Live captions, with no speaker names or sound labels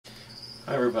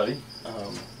Hi everybody,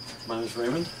 my name is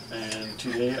Raymond, and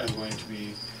today I'm going to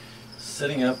be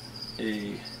setting up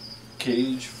a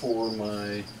cage for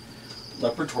my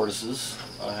leopard tortoises.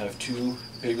 I have two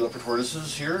big leopard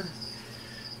tortoises here.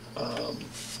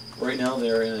 Right now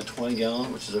they're in a 20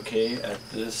 gallon, which is okay at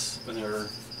this, when they're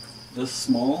this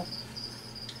small.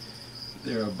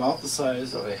 They're about the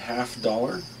size of a $half.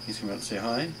 He's coming out to say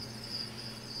hi.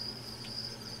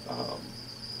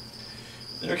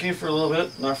 They're okay for a little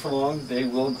bit, not for long. They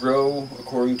will grow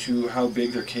according to how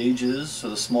big their cage is. So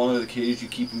the smaller the cage you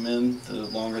keep them in, the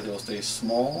longer they'll stay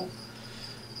small.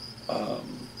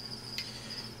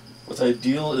 What's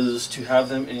ideal is to have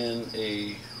them in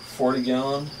a 40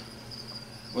 gallon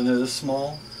when they're this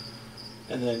small,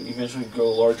 and then eventually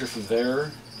go larger from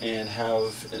there and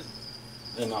have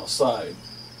them outside.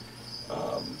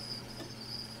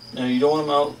 Now you don't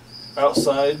want them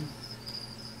outside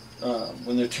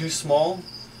when they're too small,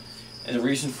 and the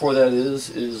reason for that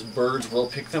is birds will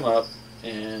pick them up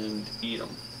and eat them.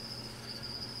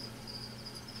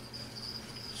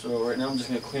 So right now I'm just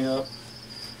going to clean up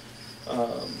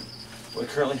what I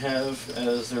currently have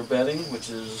as their bedding, which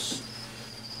is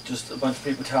just a bunch of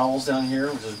paper towels down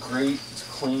here, which is great. It's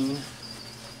clean.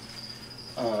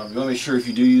 You want to make sure if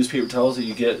you do use paper towels that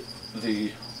you get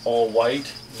the all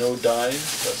white, no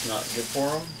dyes. That's not good for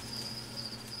them.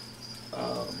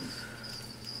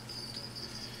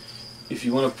 If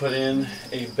you want to put in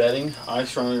a bedding, I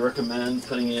strongly recommend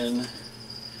putting in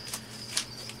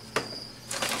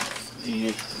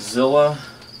the Zilla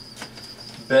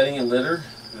bedding and litter.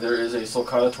 There is a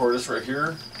sulcata tortoise right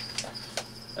here.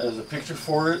 As a picture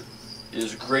for it,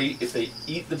 is great. If they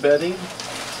eat the bedding,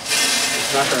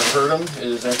 it's not going to hurt them. It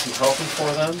is actually healthy for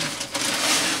them.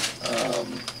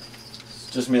 It's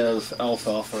just made out of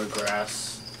alfalfa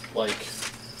grass, like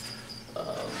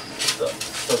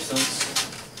substance.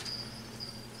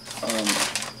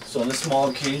 So in this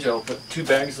smaller cage, I'll put 2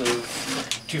 bags of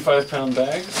 2 5-pound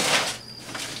bags.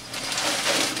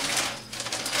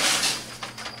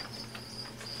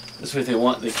 This way, if they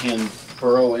want, they can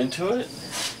burrow into it.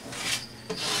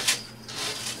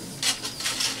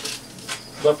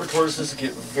 Leopard tortoises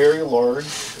get very large.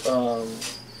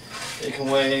 They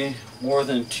can weigh more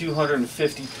than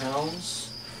 250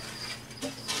 pounds.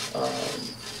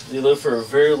 They live for a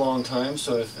very long time,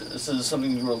 so if this is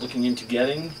something you are looking into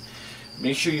getting,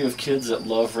 make sure you have kids that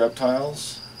love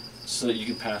reptiles so that you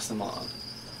can pass them on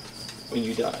when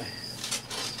you die.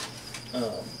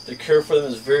 The care for them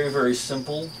is very, very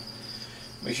simple.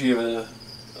 Make sure you have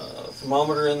a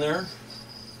thermometer in there.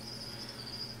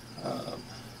 Now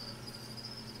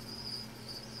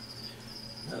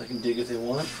they can dig if they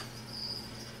want.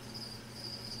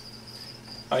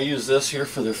 I use this here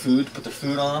for their food, to put their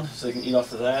food on so they can eat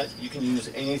off of that. You can use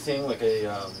anything like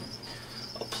a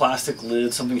plastic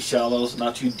lid, something shallow, so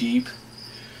not too deep,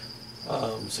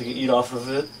 so you can eat off of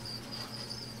it.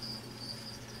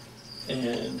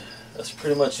 And that's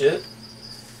pretty much it.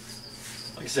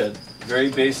 Like I said, very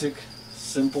basic,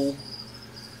 simple.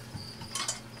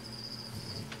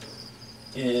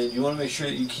 And you want to make sure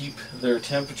that you keep their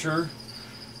temperature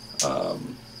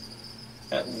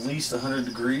at least 100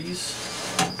 degrees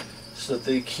so that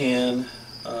they can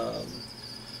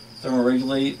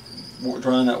thermoregulate,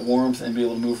 draw on that warmth, and be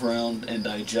able to move around and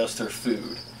digest their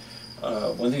food.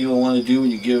 One thing you'll want to do when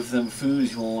you give them food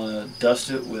is you'll want to dust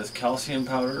it with calcium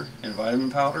powder and vitamin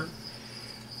powder.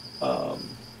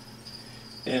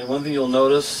 And one thing you'll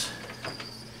notice,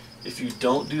 if you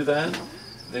don't do that,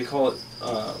 they call it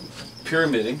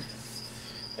pyramiding.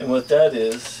 And what that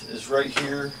is right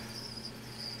here,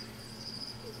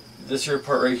 this here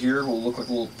part right here will look like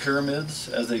little pyramids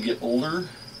as they get older.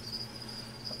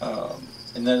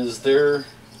 And that is their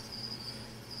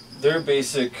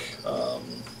basic, kind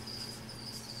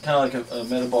of like a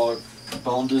metabolic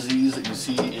bone disease that you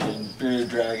see in bearded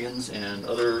dragons and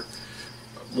other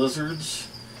lizards.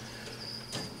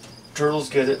 Turtles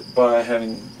get it by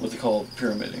having what they call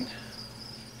pyramiding.